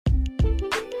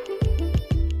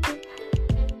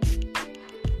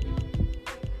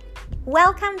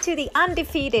Welcome to the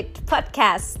Undefeated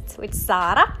podcast with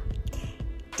Sara.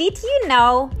 Did you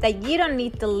know that you don't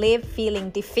need to live feeling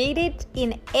defeated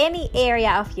in any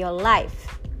area of your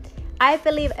life? I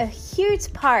believe a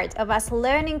huge part of us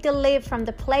learning to live from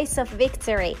the place of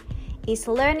victory is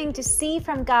learning to see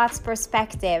from God's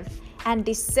perspective and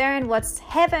discern what's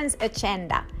heaven's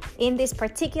agenda in this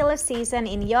particular season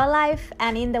in your life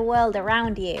and in the world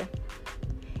around you.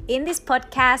 In this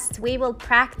podcast, we will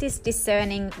practice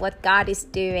discerning what God is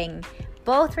doing,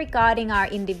 both regarding our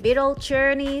individual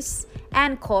journeys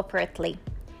and corporately,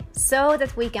 so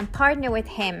that we can partner with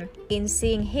Him in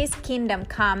seeing His kingdom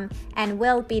come and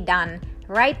will be done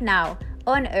right now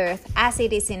on earth as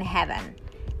it is in heaven,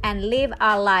 and live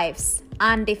our lives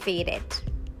undefeated.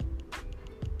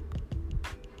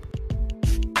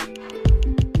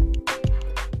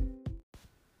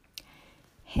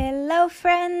 Hello,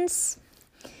 friends.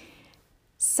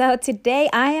 So today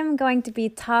I am going to be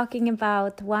talking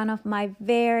about one of my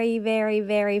very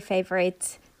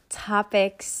favorite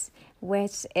topics,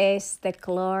 which is the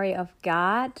glory of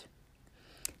God.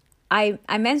 I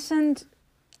mentioned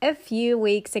a few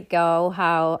weeks ago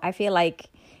how I feel like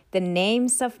the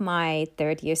names of my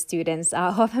third year students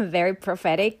are often very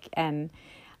prophetic, and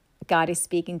God is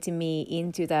speaking to me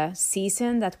into the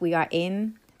season that we are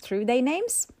in through their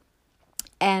names.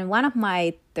 And one of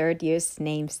my third year's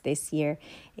names this year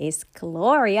is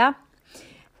Gloria,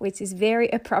 which is very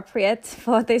appropriate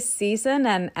for this season.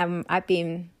 And I've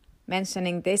been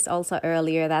mentioning this also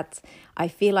earlier, that I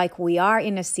feel like we are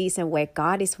in a season where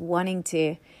God is wanting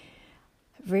to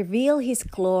reveal His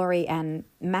glory and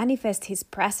manifest His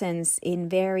presence in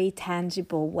very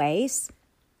tangible ways.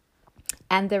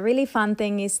 And the really fun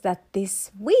thing is that this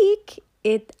week,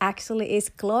 it actually is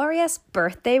Gloria's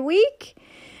birthday week.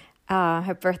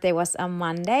 Her birthday was on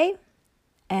Monday,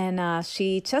 and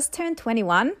she just turned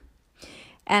 21.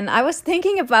 And I was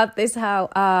thinking about this,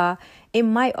 how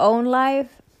in my own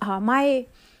life, my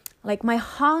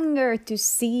hunger to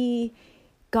see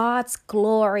God's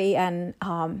glory and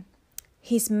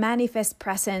His manifest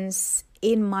presence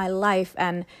in my life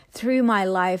and through my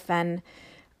life, and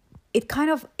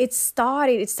it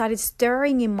started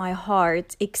stirring in my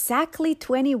heart exactly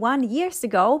 21 years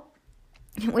ago.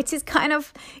 Which is kind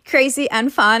of crazy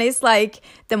and fun. It's like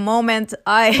the moment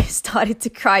I started to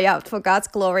cry out for God's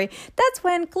glory, that's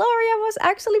when Gloria was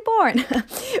actually born.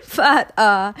 But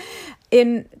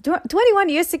in 21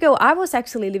 years ago, I was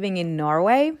actually living in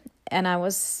Norway, and I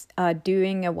was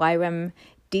doing a YWAM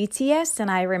DTS,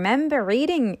 and I remember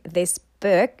reading this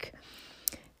book.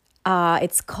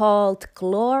 It's called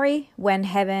Glory When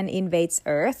Heaven Invades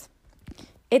Earth.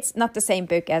 It's not the same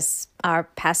book as our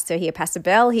pastor here, Pastor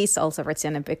Bell. He's also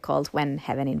written a book called When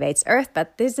Heaven Invades Earth,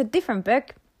 but this is a different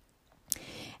book.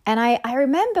 And I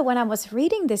remember when I was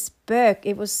reading this book,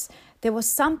 there was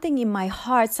something in my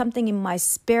heart, something in my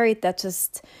spirit that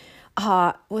just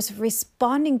was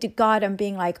responding to God and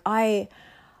being like, I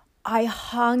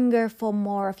hunger for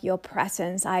more of your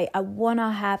presence. I want to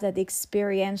have that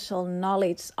experiential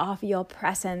knowledge of your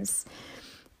presence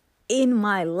in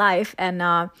my life.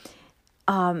 And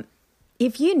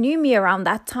if you knew me around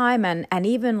that time and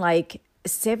even like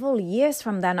several years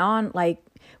from then on, like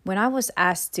when I was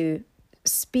asked to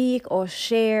speak or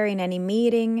share in any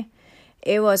meeting,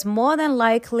 it was more than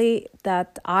likely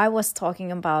that I was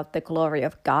talking about the glory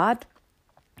of God.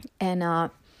 And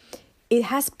it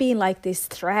has been like this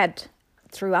thread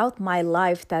throughout my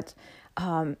life that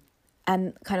and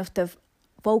kind of the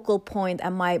focal point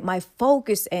and my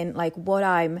focus in like what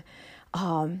I'm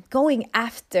going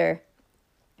after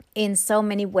in so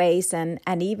many ways, and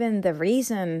even the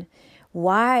reason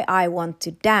why I want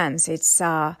to dance. It's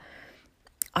I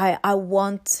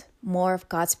want more of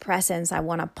God's presence. I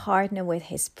want to partner with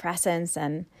His presence.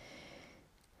 And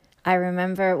I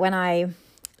remember when I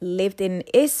lived in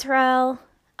Israel,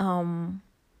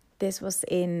 this was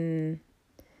in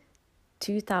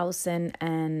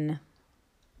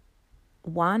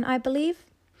 2001, I believe.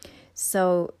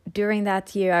 So during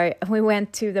that year, we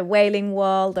went to the Wailing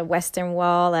Wall, the Western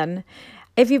Wall. And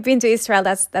if you've been to Israel,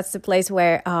 that's the place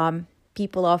where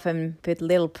people often put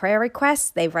little prayer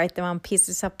requests. They write them on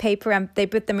pieces of paper and they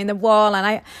put them in the wall.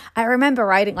 And I remember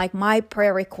writing, like, my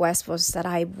prayer request was that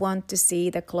I want to see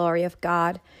the glory of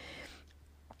God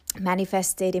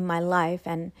manifested in my life.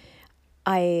 And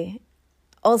I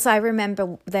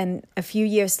remember then a few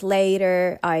years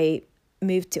later, I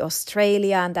moved to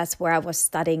Australia, and that's where I was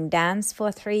studying dance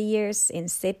for 3 years in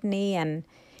Sydney. And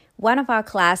one of our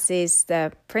classes,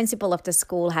 the principal of the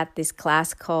school had this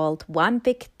class called One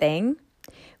Big Thing,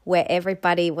 where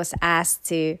everybody was asked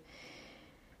to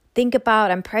think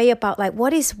about and pray about, like,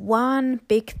 what is one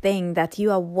big thing that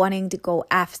you are wanting to go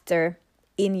after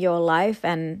in your life.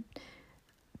 And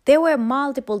there were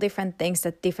multiple different things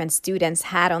that different students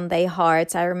had on their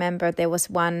hearts. I remember there was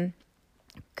one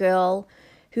girl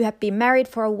who had been married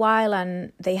for a while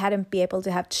and they hadn't been able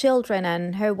to have children,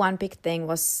 and her one big thing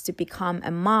was to become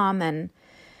a mom. And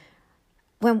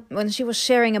when she was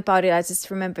sharing about it, I just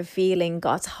remember feeling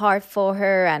God's heart for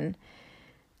her, and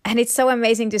it's so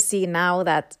amazing to see now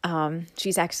that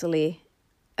she's actually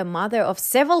a mother of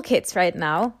several kids right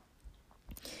now.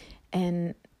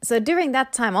 And so during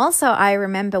that time also, I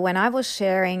remember when I was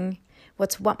sharing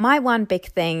what my one big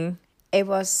thing, it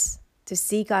was to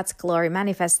see God's glory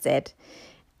manifested.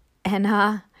 And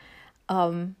I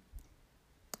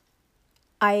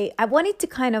wanted to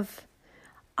kind of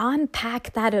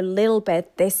unpack that a little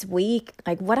bit this week.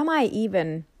 Like, what am I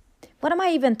even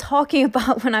talking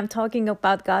about when I'm talking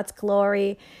about God's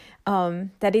glory?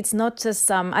 That it's not just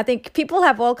I think people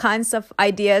have all kinds of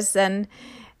ideas and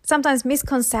sometimes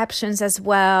misconceptions as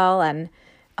well, and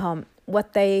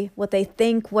what they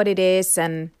think what it is.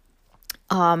 And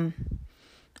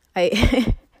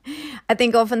I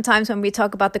think oftentimes when we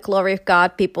talk about the glory of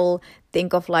God, people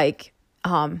think of like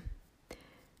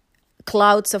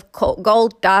clouds of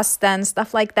gold dust and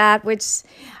stuff like that, which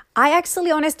I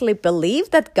actually honestly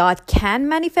believe that God can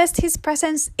manifest his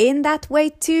presence in that way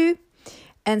too.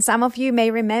 And some of you may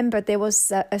remember there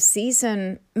was a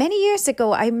season many years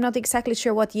ago. I'm not exactly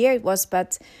sure what year it was,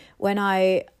 but when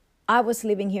I was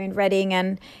living here in Reading,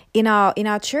 and in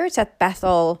our church at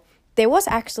Bethel, there was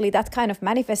actually that kind of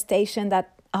manifestation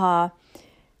that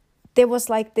there was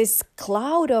like this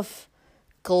cloud of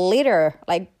glitter,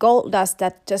 like gold dust,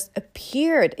 that just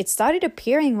appeared. It started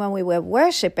appearing when we were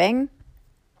worshiping.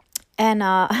 And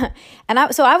I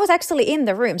was actually in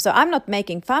the room, so I'm not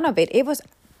making fun of it. It was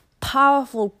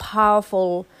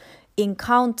powerful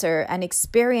encounter and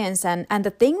experience. And the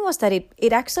thing was that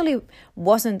it actually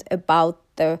wasn't about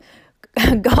the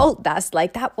gold dust,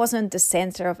 like that wasn't the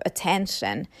center of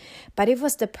attention, but it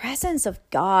was the presence of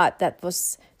God that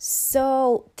was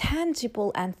so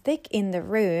tangible and thick in the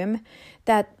room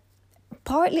that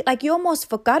partly like you almost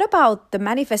forgot about the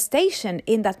manifestation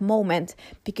in that moment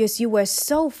because you were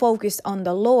so focused on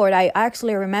the Lord. I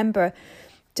actually remember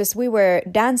just we were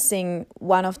dancing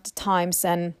one of the times,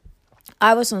 and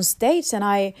I was on stage, and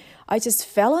I just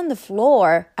fell on the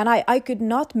floor, and I could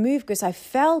not move because I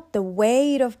felt the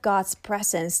weight of God's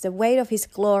presence, the weight of his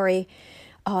glory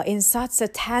in such a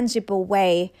tangible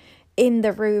way in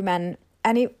the room. And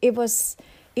it was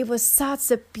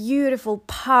such a beautiful,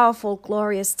 powerful,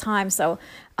 glorious time. So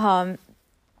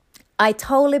I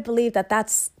totally believe that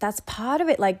that's part of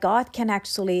it. Like God can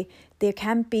actually, there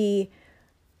can be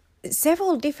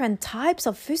several different types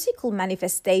of physical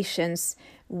manifestations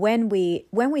when we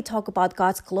talk about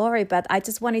God's glory. But I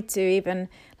just wanted to even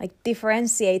like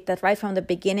differentiate that right from the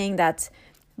beginning, that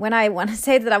when I want to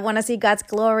say that I want to see God's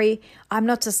glory, I'm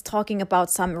not just talking about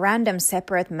some random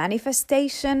separate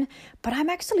manifestation, but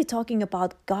I'm actually talking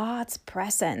about God's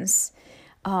presence.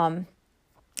 And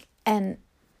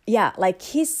yeah, like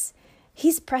his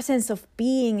presence of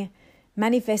being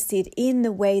manifested in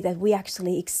the way that we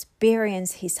actually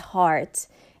experience his heart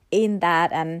in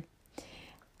that. And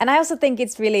I also think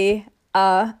it's really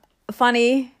a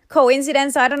funny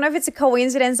coincidence. I don't know if it's a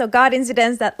coincidence or God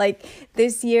incidence that like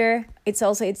this year it's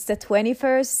the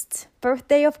 21st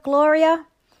birthday of Gloria.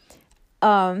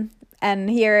 And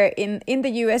here in the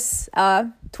US,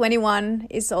 21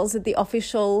 is also the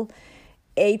official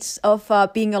age of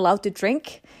being allowed to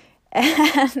drink.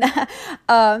 And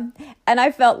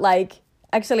I felt like,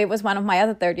 actually, it was one of my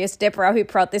other third years, Deborah, who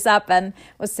brought this up and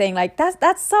was saying like,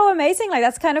 that's so amazing. Like,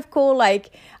 that's kind of cool.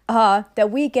 Like, that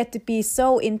we get to be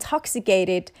so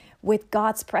intoxicated with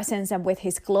God's presence and with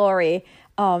his glory,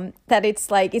 that it's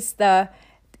like,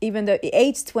 even the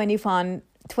age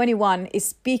 21 is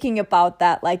speaking about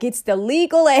that. Like, it's the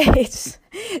legal age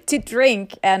to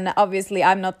drink. And obviously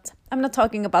I'm not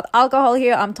talking about alcohol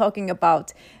here. I'm talking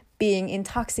about being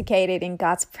intoxicated in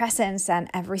God's presence and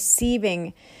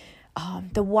receiving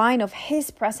the wine of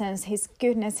his presence, his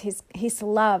goodness, his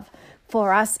love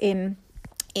for us in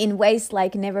ways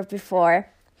like never before.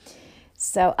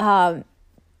 So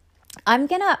I'm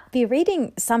gonna be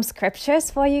reading some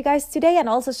scriptures for you guys today, and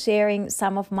also sharing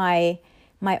some of my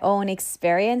own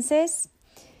experiences.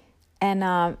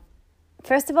 And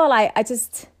first of all, I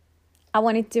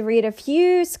wanted to read a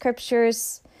few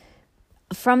scriptures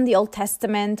from the Old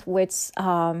Testament, which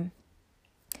also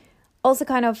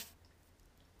kind of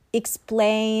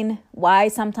explain why I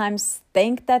sometimes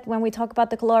think that when we talk about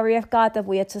the glory of God, that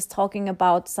we are just talking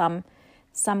about some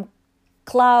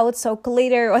clouds or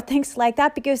glitter or things like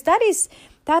that, because that is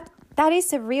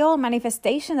a real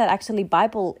manifestation that actually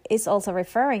Bible is also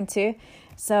referring to.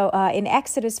 So in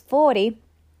Exodus 40,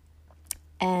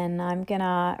 and I'm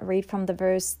gonna read from the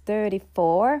verse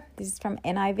 34. This is from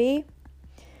NIV.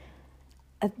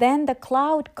 Then the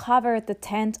cloud covered the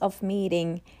tent of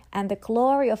meeting, and the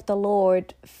glory of the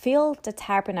Lord filled the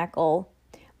tabernacle.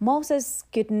 Moses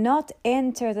could not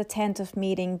enter the tent of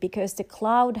meeting because the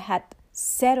cloud had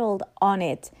settled on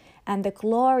it, and the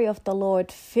glory of the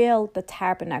Lord filled the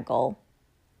tabernacle.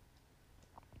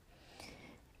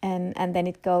 And then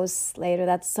it goes later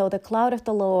that, so the cloud of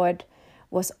the Lord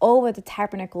was over the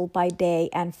tabernacle by day,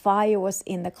 and fire was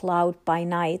in the cloud by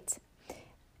night,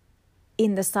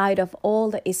 in the sight of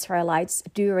all the Israelites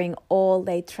during all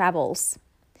their travels.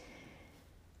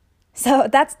 So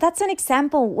that's an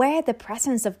example where the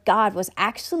presence of God was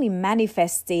actually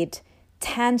manifested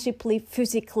tangibly,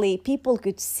 physically. People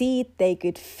could see it, they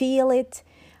could feel it,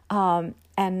 and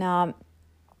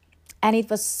it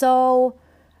was so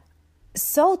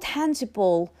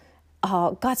tangible.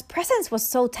 God's presence was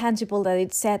so tangible that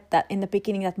it said that in the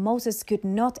beginning that Moses could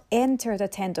not enter the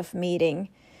tent of meeting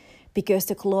because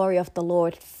the glory of the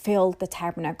Lord filled the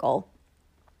tabernacle.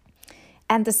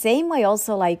 And the same way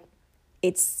also, like,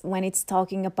 it's when it's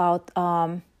talking about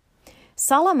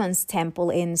Solomon's temple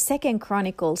in 2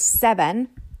 Chronicles 7.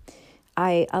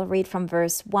 I'll read from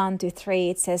verse 1 to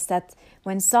 3. It says that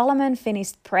when Solomon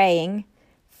finished praying,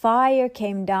 fire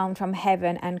came down from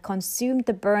heaven and consumed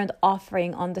the burnt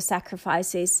offering on the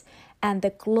sacrifices, and the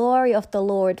glory of the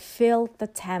Lord filled the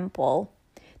temple.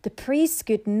 The priests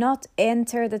could not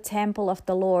enter the temple of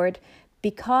the Lord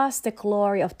because the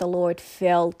glory of the Lord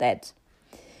filled it.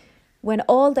 When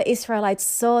all the Israelites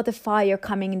saw the fire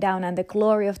coming down and the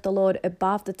glory of the Lord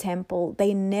above the temple,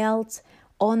 they knelt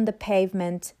on the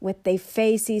pavement with their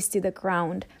faces to the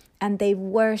ground, and they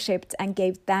worshipped and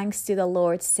gave thanks to the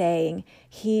Lord, saying,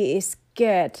 He is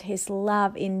good, His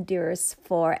love endures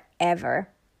forever.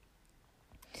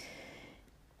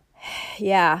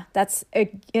 Yeah, that's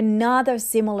another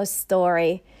similar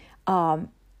story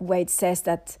where it says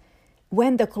that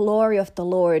when the glory of the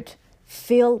Lord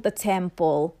filled the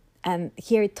temple, and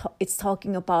here it's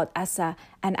talking about as an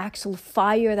actual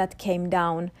fire that came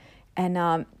down, and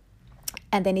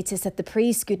then it says that the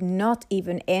priests could not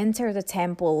even enter the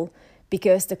temple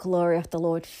because the glory of the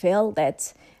Lord filled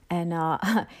it. And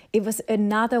it was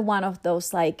another one of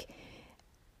those like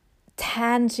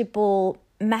tangible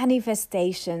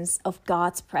manifestations of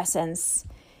God's presence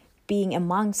being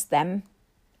amongst them.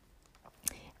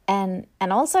 And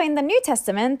also in the New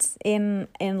Testament, in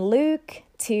Luke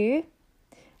 2,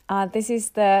 this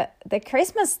is the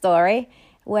Christmas story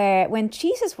where when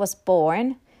Jesus was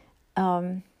born,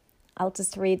 I'll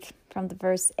just read from the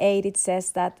verse 8. It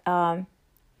says that,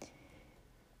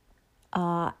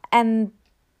 and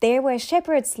there were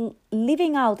shepherds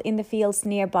living out in the fields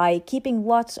nearby, keeping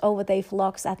watch over their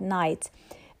flocks at night.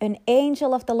 An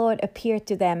angel of the Lord appeared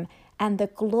to them, and the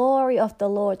glory of the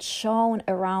Lord shone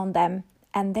around them,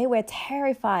 and they were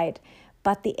terrified.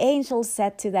 But the angel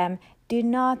said to them, Do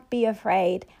not be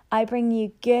afraid. I bring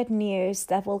you good news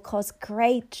that will cause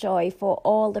great joy for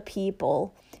all the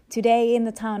people. Today in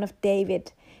the town of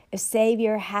David, a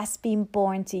Savior has been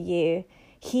born to you.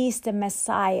 He is the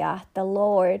Messiah, the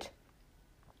Lord.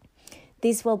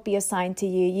 This will be a sign to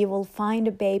you. You will find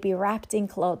a baby wrapped in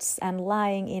clothes and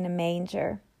lying in a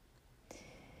manger.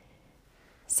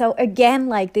 So again,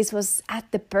 like this was at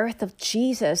the birth of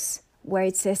Jesus, where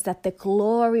it says that the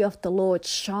glory of the Lord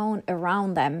shone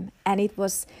around them, and it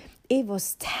was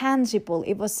tangible.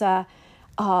 It was a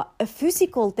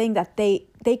physical thing that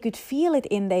they could feel it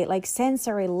in the like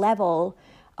sensory level,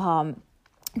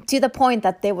 to the point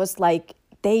that there was like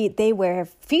they were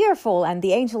fearful, and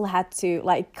the angel had to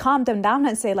like calm them down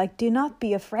and say like, do not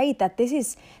be afraid, that this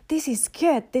is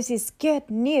good. This is good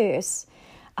news,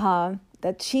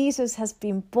 that Jesus has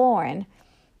been born,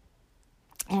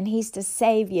 and He's the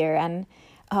Savior. And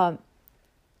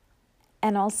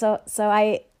also,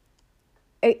 so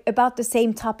about the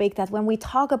same topic, that when we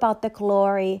talk about the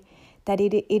glory, that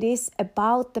it is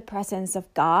about the presence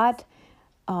of God.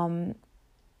 You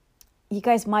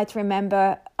guys might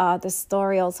remember the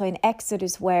story also in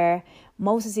Exodus where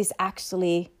Moses is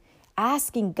actually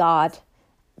asking God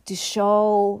to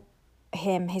show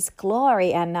him His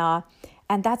glory, and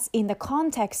that's in the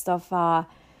context of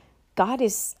God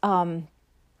is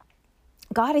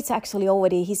actually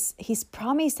already He's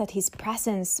promised that His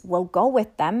presence will go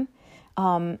with them.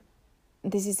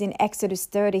 This is in Exodus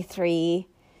 33,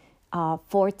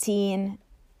 14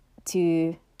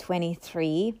 to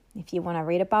 23, if you want to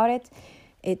read about it.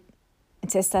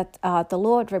 it says that the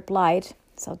Lord replied,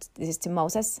 so this is to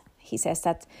Moses, he says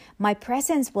that, "My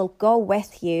presence will go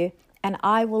with you, and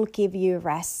I will give you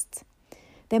rest."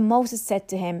 Then Moses said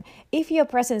to him, "If your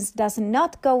presence does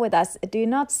not go with us, do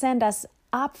not send us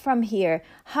up from here.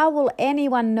 How will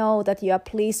anyone know that you are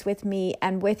pleased with me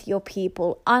and with your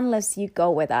people unless you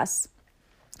go with us?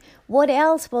 What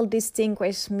else will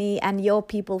distinguish me and your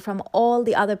people from all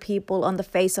the other people on the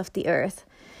face of the earth?"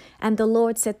 And the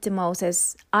Lord said to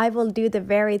Moses, "I will do the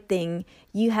very thing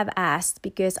you have asked,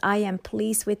 because I am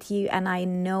pleased with you and I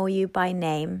know you by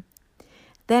name."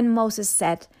 Then Moses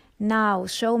said, "Now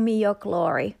show me your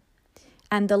glory."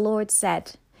 And the Lord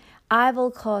said, "I will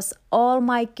cause all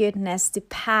my goodness to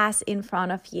pass in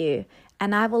front of you,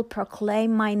 and I will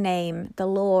proclaim my name, the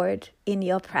Lord, in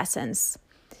your presence.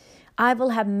 I will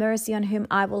have mercy on whom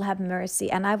I will have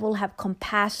mercy, and I will have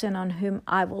compassion on whom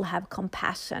I will have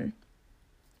compassion."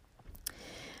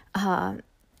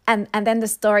 And then the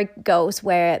story goes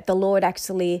where the Lord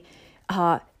actually,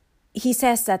 he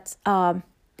says that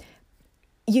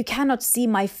you cannot see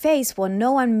my face, for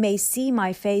no one may see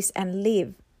my face and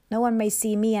live. No one may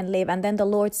see me and live. And then the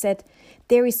Lord said,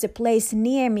 "There is a place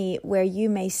near me where you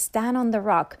may stand on the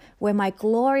rock, where my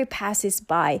glory passes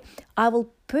by. I will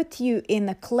put you in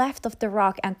the cleft of the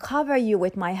rock and cover you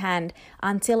with my hand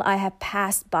until I have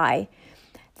passed by.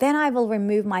 Then I will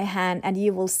remove my hand and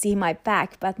you will see my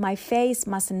back, but my face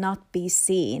must not be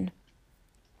seen."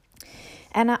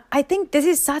 And I think this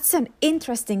is such an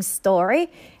interesting story,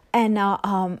 and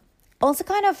also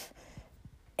kind of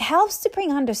helps to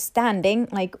bring understanding,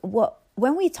 like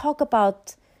when we talk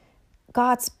about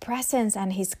God's presence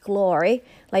and his glory,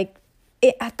 like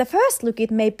at the first look,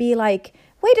 it may be like,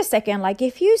 wait a second, like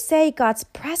if you say God's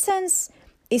presence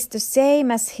is the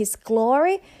same as his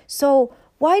glory, so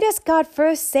why does God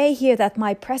first say here that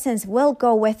my presence will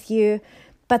go with you?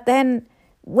 But then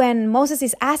when Moses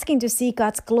is asking to see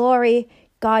God's glory,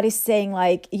 God is saying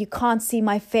like, you can't see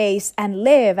my face and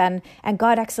live. And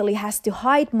God actually has to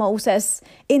hide Moses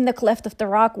in the cleft of the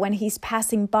rock when he's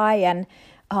passing by. And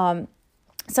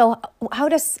so how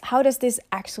does this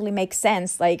actually make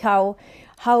sense? Like how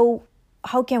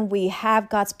can we have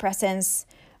God's presence?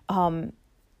 And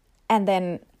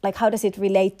then like, how does it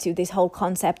relate to this whole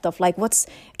concept of like,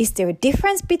 is there a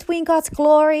difference between God's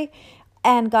glory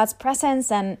and God's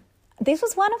presence? And this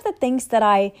was one of the things that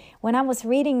when I was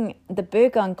reading the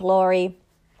book on glory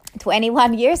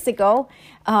 21 years ago,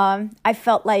 I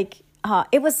felt like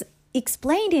it was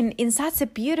explained in such a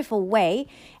beautiful way.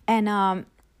 And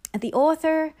the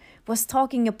author was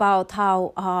talking about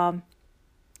how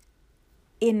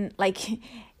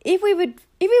if we would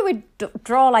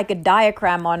draw like a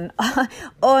diagram on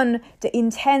on the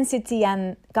intensity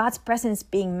and God's presence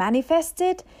being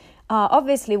manifested.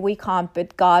 Obviously, we can't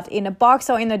put God in a box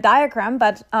or in a diagram,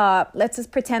 but let's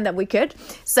just pretend that we could.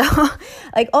 So,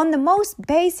 like on the most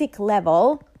basic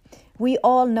level, we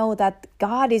all know that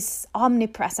God is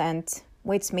omnipresent,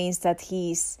 which means that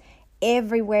he's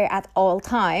everywhere at all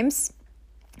times.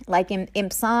 Like in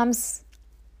Psalms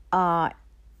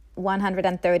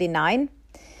 139,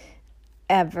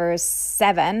 verse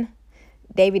 7,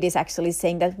 David is actually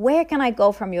saying that, "Where can I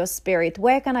go from your spirit?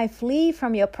 Where can I flee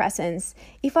from your presence?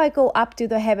 If I go up to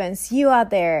the heavens, you are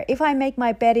there. If I make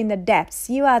my bed in the depths,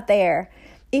 you are there.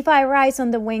 If I rise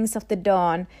on the wings of the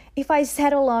dawn, if I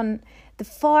settle on the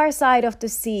far side of the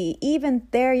sea, even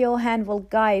there your hand will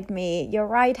guide me, your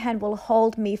right hand will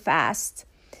hold me fast.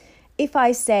 If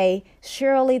I say,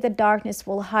 surely the darkness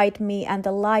will hide me and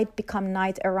the light become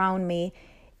night around me,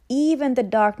 even the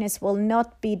darkness will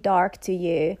not be dark to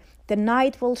you. The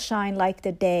night will shine like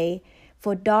the day,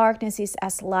 for darkness is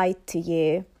as light to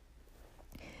you."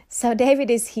 So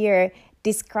David is here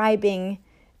describing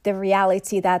the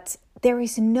reality that there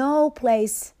is no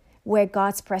place where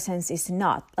God's presence is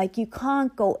not. Like you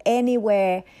can't go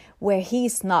anywhere where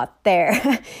he's not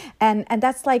there. and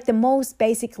that's like the most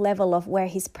basic level of where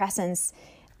his presence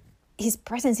is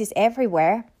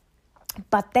everywhere.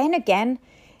 But then again,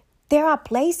 there are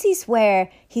places where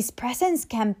his presence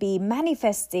can be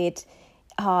manifested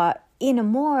in a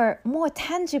more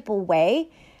tangible way.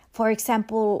 For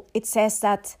example, it says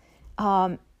that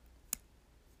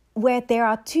where there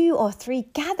are 2 or 3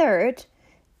 gathered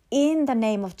in the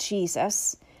name of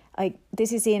Jesus, like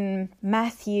this is in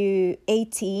Matthew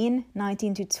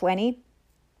 18:19-20.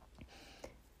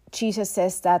 Jesus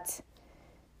says that,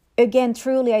 "Again,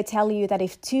 truly I tell you that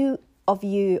if 2 of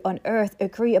you on earth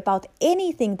agree about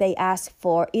anything they ask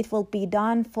for, it will be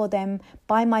done for them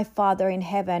by my Father in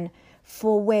heaven.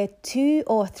 For where 2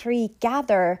 or 3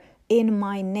 gather in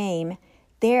my name,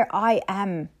 there I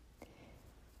am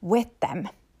with them."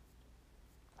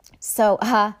 So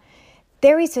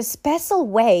there is a special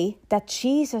way that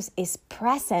Jesus is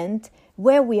present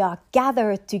where we are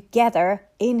gathered together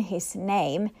in his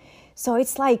name. So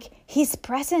it's like his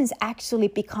presence actually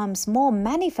becomes more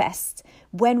manifest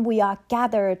when we are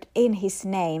gathered in his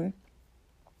name.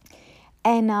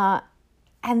 And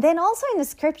then also in the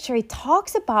scripture, it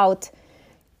talks about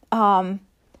how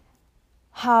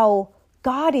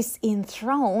God is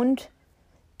enthroned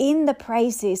in the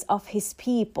praises of his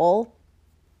people,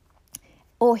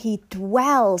 or he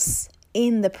dwells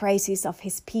in the praises of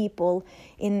his people.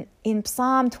 In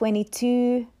Psalm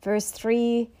 22, verse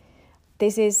 3,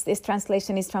 this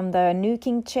translation is from the New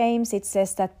King James. It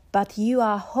says that, "But you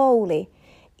are holy,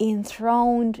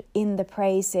 enthroned in the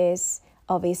praises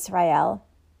of Israel."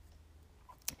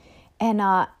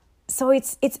 And so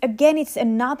it's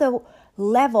another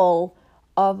level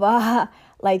of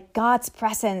like God's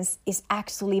presence is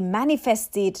actually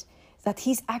manifested, that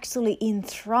he's actually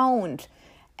enthroned,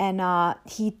 and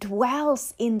he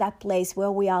dwells in that place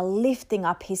where we are lifting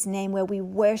up his name, where we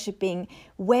worshiping,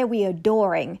 where we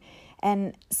adoring.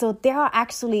 And so there are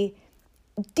actually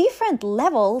different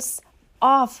levels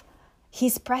of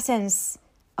his presence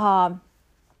coming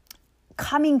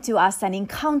to us and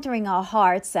encountering our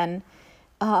hearts. And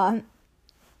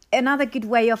another good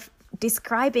way of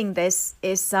describing this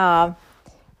is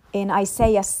in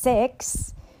Isaiah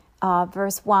 6,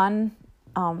 verse 1.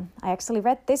 I actually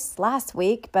read this last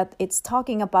week, but it's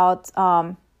talking about,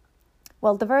 the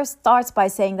verse starts by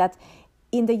saying that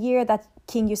in the year that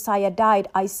King Uzziah died,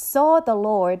 I saw the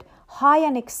Lord high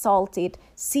and exalted,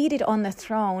 seated on the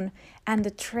throne, and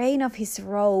the train of his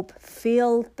robe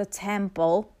filled the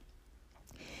temple.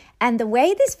 And the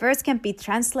way this verse can be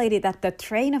translated, that the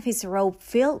train of his robe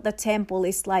filled the temple,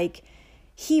 is like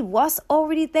he was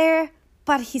already there,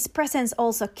 but his presence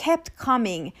also kept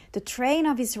coming. The train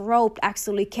of his robe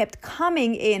actually kept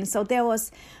coming in. So there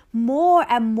was more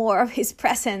and more of his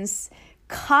presence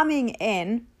coming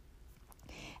in.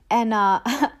 And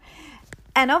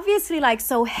and obviously, like,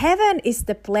 so heaven is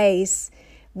the place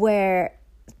where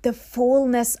the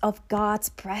fullness of God's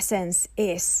presence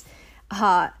is.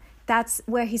 That's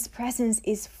where his presence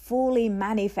is fully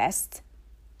manifest.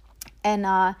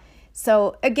 And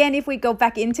so again, if we go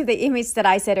back into the image that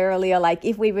I said earlier, like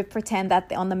if we would pretend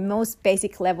that on the most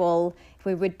basic level, if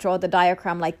we would draw the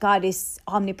diagram, like God is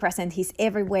omnipresent, he's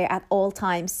everywhere at all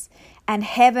times. And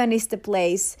heaven is the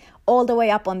place all the way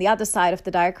up on the other side of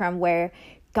the diagram where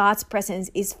God's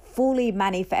presence is fully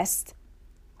manifest.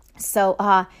 So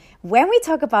when we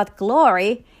talk about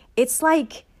glory, it's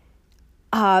like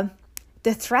the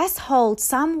threshold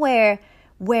somewhere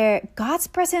where God's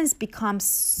presence becomes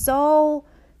so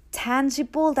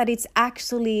tangible that it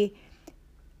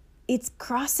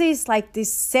crosses like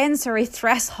this sensory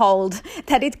threshold,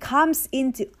 that it comes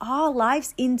into our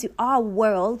lives, into our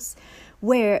worlds,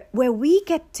 where we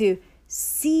get to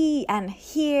see and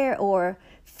hear or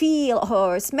feel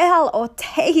or smell or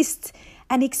taste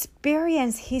and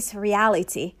experience his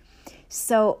reality.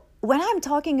 So when I'm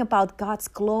talking about God's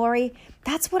glory,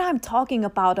 that's what I'm talking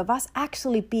about, of us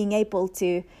actually being able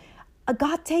to,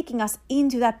 God taking us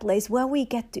into that place where we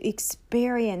get to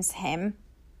experience him.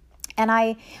 And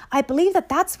I believe that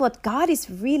that's what God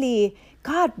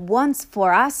wants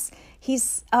for us.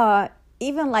 He's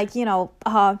even like,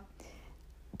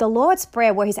 the Lord's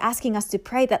Prayer, where he's asking us to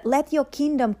pray that let your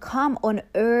kingdom come on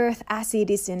earth as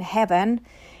it is in heaven.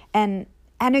 And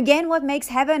again, what makes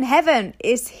heaven heaven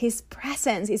is his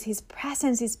presence. His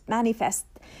presence is manifest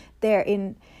there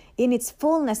in its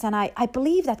fullness. And I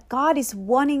believe that God is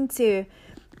wanting to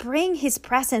bring his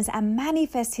presence and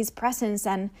manifest his presence.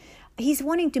 And he's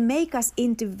wanting to make us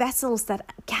into vessels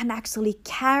that can actually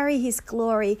carry his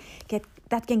glory,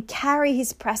 that can carry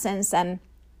his presence. And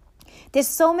there's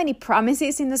so many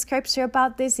promises in the scripture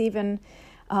about this. Even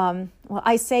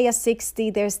Isaiah 60,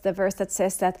 there's the verse that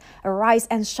says that, arise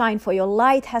and shine, for your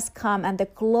light has come, and the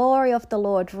glory of the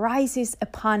Lord rises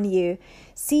upon you.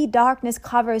 See, darkness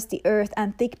covers the earth,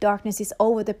 and thick darkness is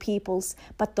over the peoples.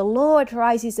 But the Lord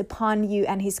rises upon you,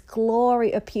 and his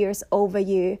glory appears over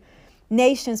you.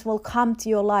 Nations will come to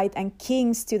your light, and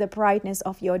kings to the brightness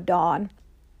of your dawn.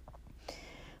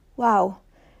 Wow.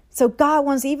 So God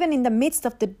wants, even in the midst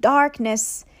of the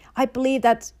darkness, I believe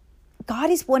that God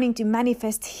is wanting to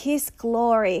manifest his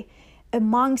glory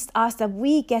amongst us, that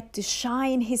we get to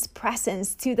shine his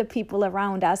presence to the people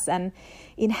around us. And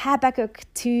in Habakkuk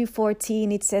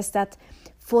 2:14, it says that,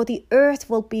 for the earth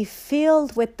will be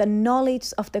filled with the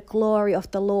knowledge of the glory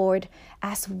of the Lord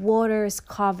as waters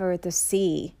cover the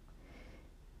sea.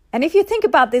 And if you think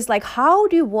about this, like, how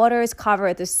do waters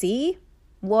cover the sea?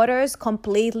 Waters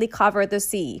completely cover the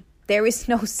sea. there is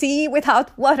no sea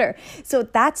without water. So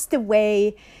that's the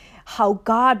way how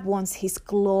God wants his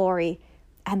glory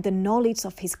and the knowledge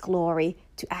of his glory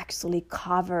to actually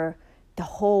cover the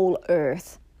whole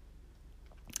earth.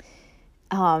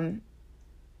 And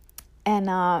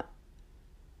I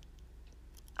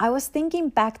was thinking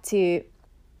back to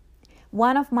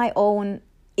one of my own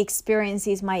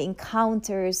experiences, my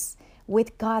encounters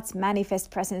with God's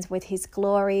manifest presence, with his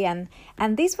glory. And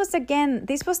this was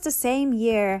the same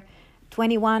year,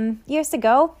 21 years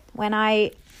ago, when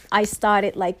I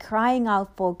started like crying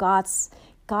out for God's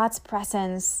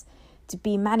presence to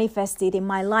be manifested in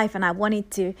my life. And I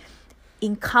wanted to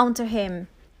encounter him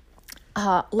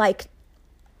like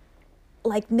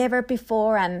never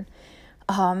before. And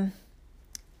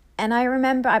I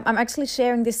remember, I'm actually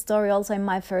sharing this story also in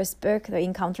my first book, The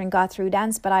Encountering God Through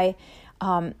Dance. But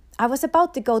I was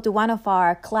about to go to one of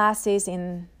our classes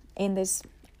in this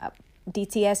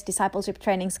DTS, discipleship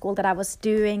training school, that I was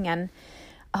doing, and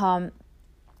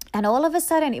all of a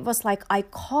sudden it was like I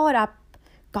caught up.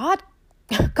 God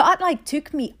like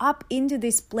took me up into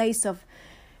this place of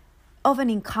an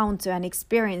encounter and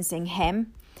experiencing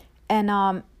him, and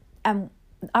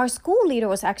our school leader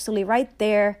was actually right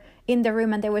there in the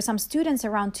room, and there were some students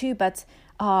around too, but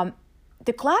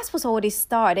the class was already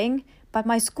starting. But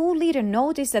my school leader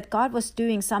noticed that God was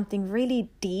doing something really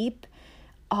deep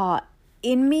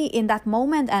in me in that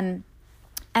moment, and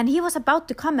he was about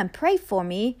to come and pray for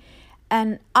me.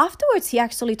 And afterwards, he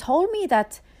actually told me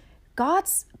that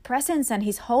God's presence and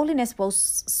his holiness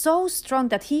was so strong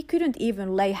that he couldn't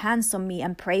even lay hands on me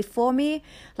and pray for me.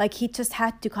 Like he just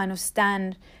had to kind of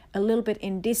stand a little bit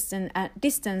in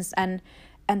distance and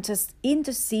just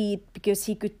intercede, because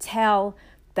he could tell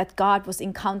that God was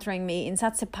encountering me in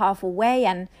such a powerful way.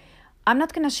 And I'm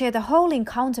not going to share the whole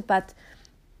encounter, but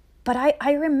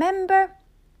I remember,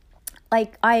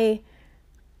 like I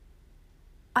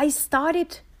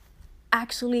started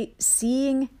actually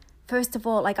seeing, first of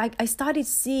all, like I started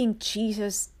seeing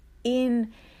Jesus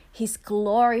in his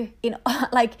glory, in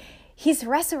like his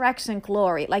resurrection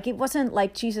glory. Like it wasn't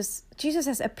like Jesus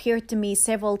has appeared to me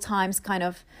several times kind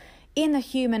of in a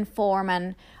human form,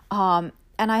 and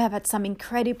I have had some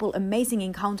incredible, amazing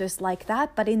encounters like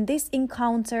that. But in this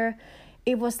encounter,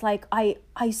 it was like I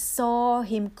saw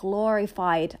him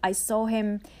glorified. I saw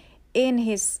him in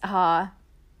his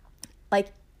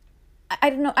like, I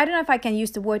don't know if I can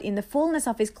use the word in the fullness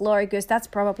of his glory, because that's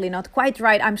probably not quite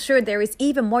right. I'm sure there is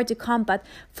even more to come. But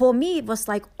for me, it was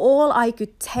like all I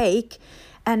could take,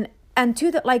 and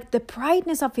to the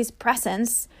brightness of his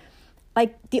presence.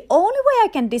 Like the only way I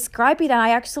can describe it, and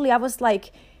I was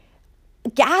like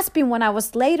gasping when I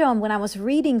was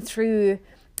reading through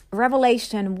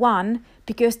Revelation 1,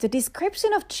 because the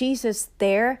description of Jesus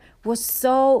there was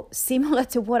so similar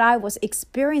to what I was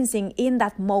experiencing in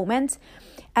that moment.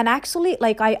 And actually,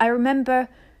 like I remember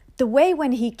the way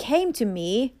when he came to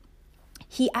me,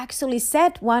 he actually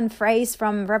said one phrase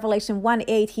from Revelation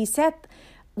 1:8. He said,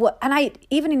 well, and I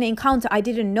even in the encounter, I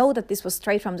didn't know that this was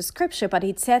straight from the scripture, but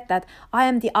he said that I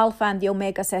am the Alpha and the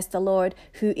Omega, says the Lord,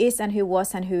 who is and who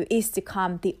was and who is to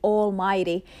come, the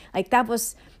Almighty. Like that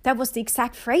was the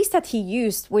exact phrase that he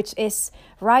used, which is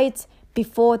right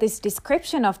before this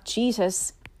description of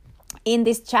Jesus in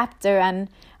this chapter. And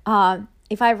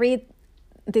if I read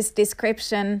this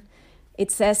description,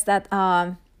 it says that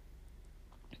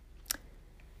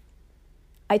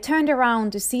I turned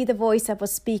around to see the voice that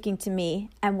was speaking to me,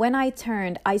 and when I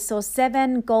turned, I saw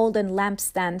 7 golden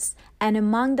lampstands, and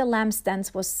among the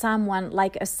lampstands was someone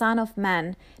like a son of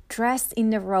man, dressed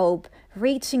in a robe,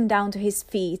 reaching down to his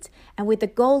feet, and with a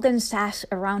golden sash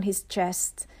around his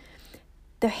chest.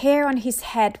 The hair on his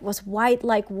head was white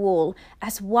like wool,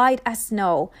 as white as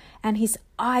snow, and his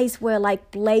eyes were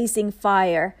like blazing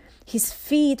fire. His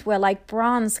feet were like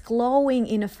bronze glowing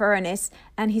in a furnace,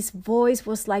 and his voice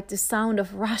was like the sound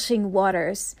of rushing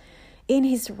waters. In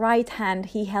his right hand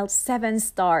he held 7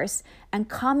 stars, and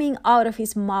coming out of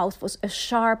his mouth was a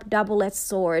sharp double-edged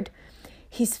sword.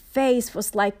 His face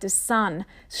was like the sun,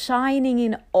 shining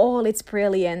in all its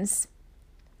brilliance.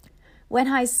 When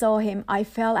I saw him, I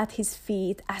fell at his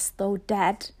feet as though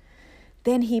dead.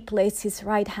 Then he placed his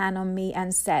right hand on me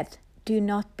and said, "Do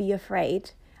not be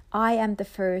afraid. I am the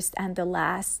first and the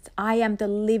last. I am the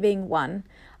living one.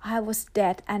 I was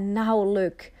dead, and now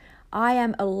look, I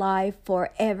am alive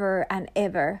forever and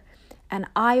ever, and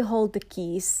I hold the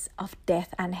keys of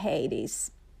death and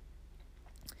Hades."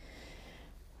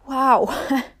 Wow.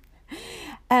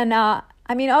 And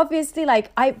I mean, obviously,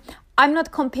 like I'm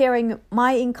not comparing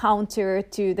my encounter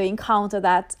to the encounter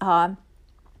that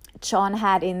John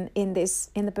had in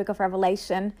the book of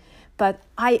Revelation, but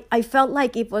I felt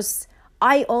like it was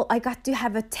I got to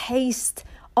have a taste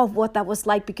of what that was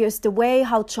like, because the way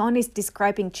how John is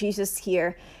describing Jesus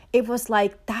here, it was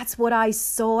like that's what I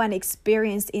saw and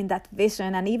experienced in that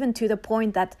vision. And even to the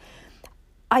point that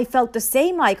I felt the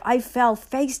same, like I fell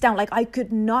face down, like I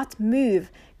could not move.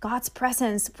 God's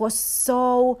presence was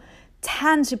so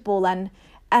tangible, and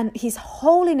his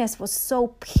holiness was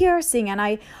so piercing. And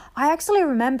I actually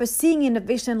remember seeing in the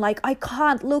vision, like I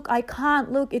can't look,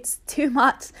 it's too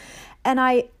much. And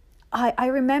I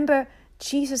remember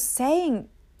Jesus saying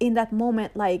in that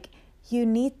moment, like, you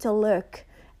need to look.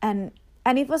 And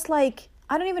it was like,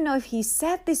 I don't even know if he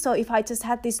said this or if I just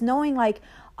had this knowing, like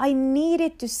I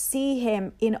needed to see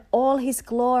him in all his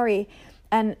glory.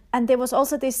 And there was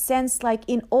also this sense, like,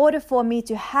 in order for me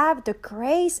to have the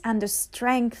grace and the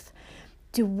strength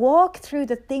to walk through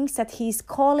the things that he's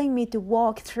calling me to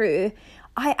walk through,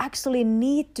 I actually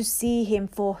need to see him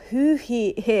for who he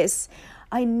is.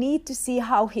 I need to see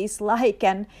how he's like.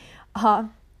 And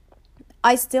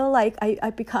I still, like,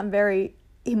 I become very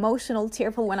emotional,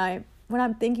 tearful when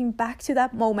I'm thinking back to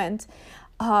that moment,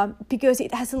 because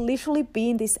it has literally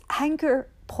been this anchor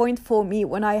point for me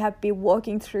when I have been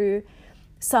walking through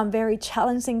some very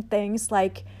challenging things,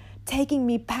 like taking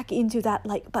me back into that,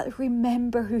 like, but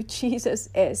remember who Jesus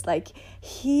is. Like,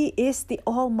 he is the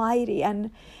Almighty, and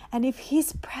if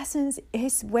his presence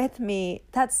is with me,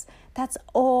 that's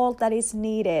all that is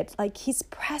needed. Like, his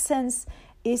presence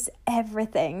is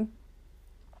everything.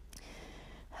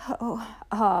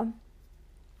 I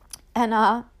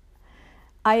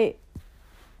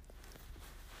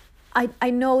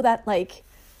know that, like,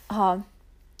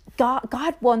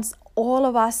 God wants all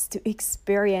of us to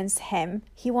experience him.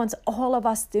 He wants all of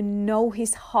us to know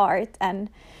his heart, and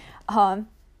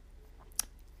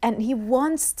he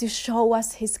wants to show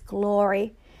us his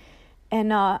glory.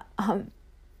 And I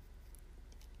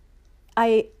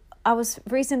was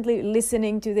recently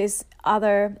listening to this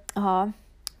other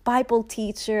Bible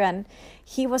teacher, and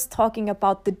he was talking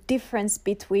about the difference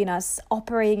between us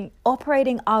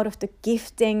operating out of the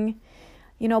gifting.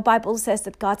 You know, Bible says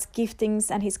that God's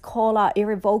giftings and his call are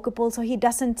irrevocable, so he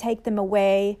doesn't take them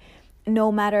away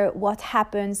no matter what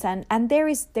happens. And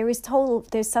there's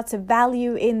such a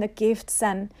value in the gifts,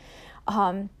 and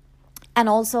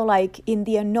also, like, in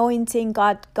the anointing,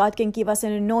 God can give us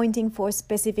an anointing for a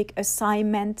specific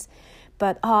assignment.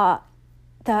 But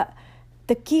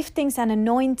the giftings and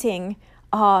anointing,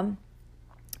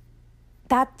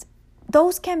 that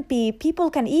those can be, people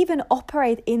can even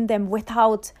operate in them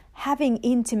without having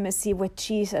intimacy with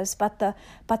Jesus. But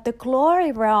the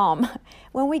glory realm,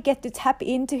 when we get to tap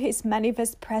into his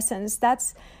manifest presence,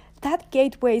 that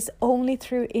gateway is only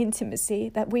through intimacy.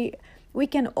 That we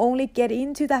can only get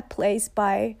into that place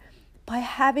by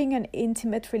having an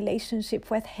intimate relationship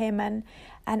with him, and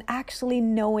actually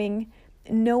knowing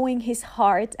his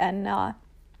heart, and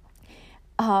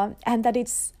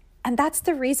that's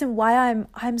the reason why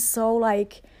I'm so,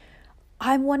 like,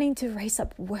 I'm wanting to raise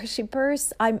up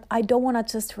worshipers. I don't want to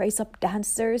just raise up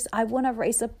dancers. I want to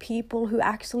raise up people who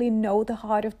actually know the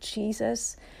heart of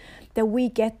Jesus, that we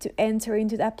get to enter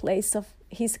into that place of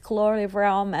his glory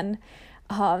realm. And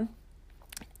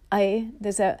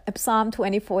there's a Psalm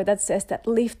 24 that says that,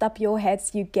 lift up your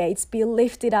heads, you gates, be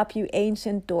lifted up, you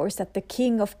ancient doors, that the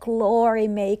King of glory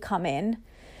may come in.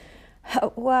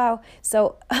 Wow.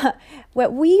 So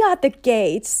when we are the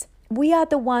gates, we are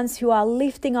the ones who are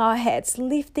lifting our heads,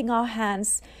 lifting our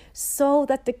hands, so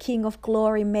that the King of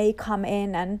glory may come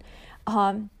in.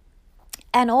 And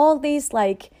all these,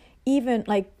 like, even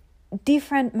like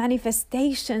different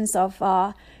manifestations of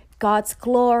God's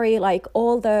glory, like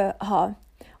all the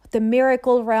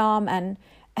miracle realm, and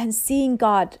seeing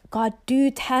God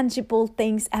do tangible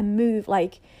things and move,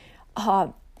 like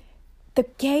the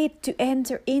gate to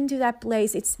enter into that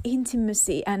place, it's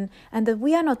intimacy, and that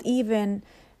we are not even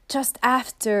just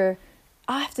after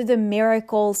the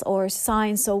miracles or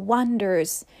signs or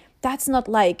wonders. That's not,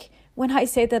 like, when I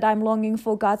say that I'm longing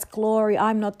for God's glory,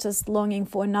 I'm not just longing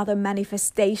for another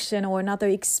manifestation or another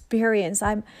experience.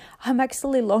 I'm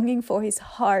actually longing for his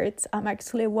heart. I'm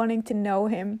actually wanting to know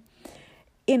him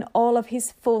in all of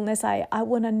his fullness. I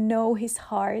want to know his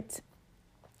heart.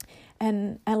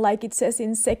 And like it says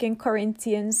in 2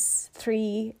 Corinthians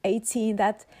 3:18,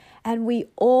 that, and we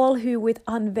all who with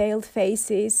unveiled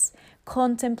faces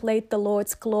contemplate the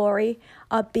Lord's glory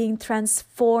are being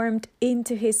transformed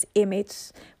into his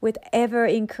image with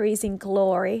ever-increasing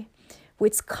glory,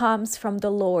 which comes from the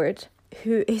Lord,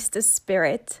 who is the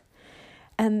Spirit.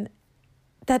 And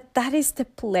that is the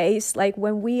place, like,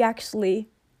 when we actually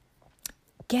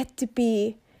get to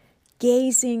be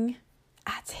gazing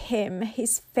at him,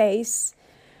 his face,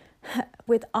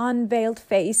 with unveiled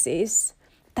faces.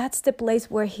 That's the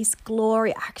place where His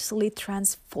glory actually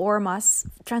transforms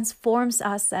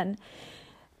us and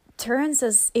turns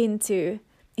us into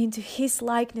His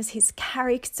likeness, His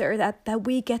character, that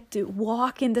we get to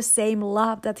walk in the same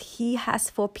love that He has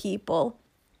for people.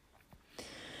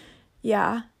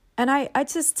 Yeah. And I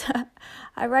just,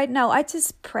 right now, I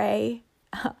just pray,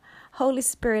 Holy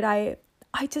Spirit, I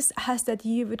just ask that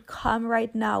you would come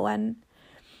right now, and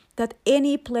that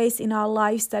any place in our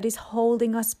lives that is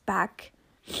holding us back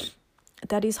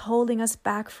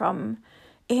from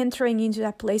entering into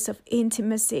that place of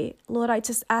intimacy, Lord, I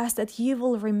just ask that you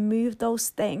will remove those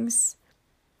things.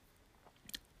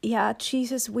 Yeah,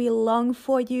 Jesus, we long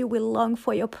for you. We long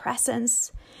for your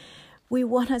presence. We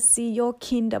want to see your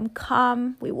kingdom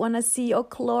come. We want to see your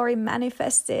glory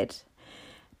manifested,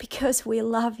 because we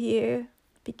love you,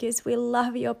 because we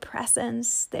love your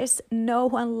presence. There's no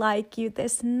one like you.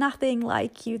 There's nothing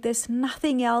like you. There's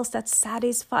nothing else that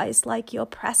satisfies like your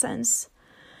presence.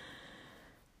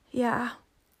 Yeah,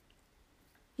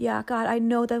 God, I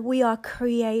know that we are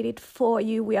created for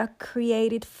you. We are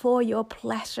created for your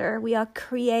pleasure. We are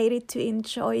created to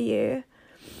enjoy you.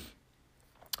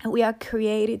 We are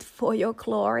created for your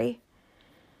glory.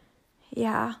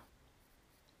 Yeah,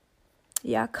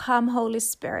 come Holy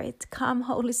Spirit. Come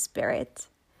Holy Spirit.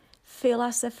 Fill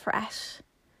us afresh.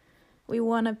 We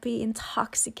want to be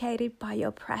intoxicated by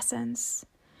your presence.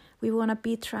 We want to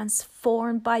be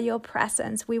transformed by your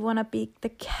presence. We want to be the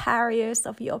carriers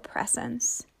of your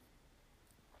presence.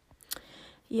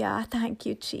 Yeah, thank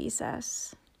you,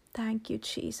 Jesus. Thank you,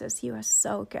 Jesus. You are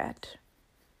so good.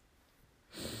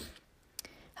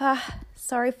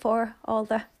 Sorry for all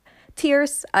the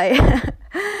tears. But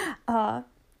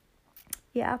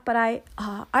I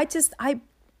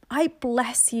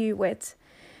bless you with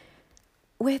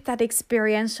that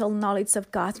experiential knowledge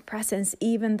of God's presence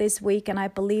even this week, and I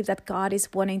believe that God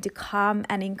is wanting to come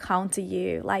and encounter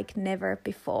you like never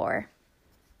before.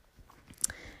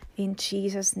 In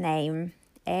Jesus' name,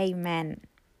 amen.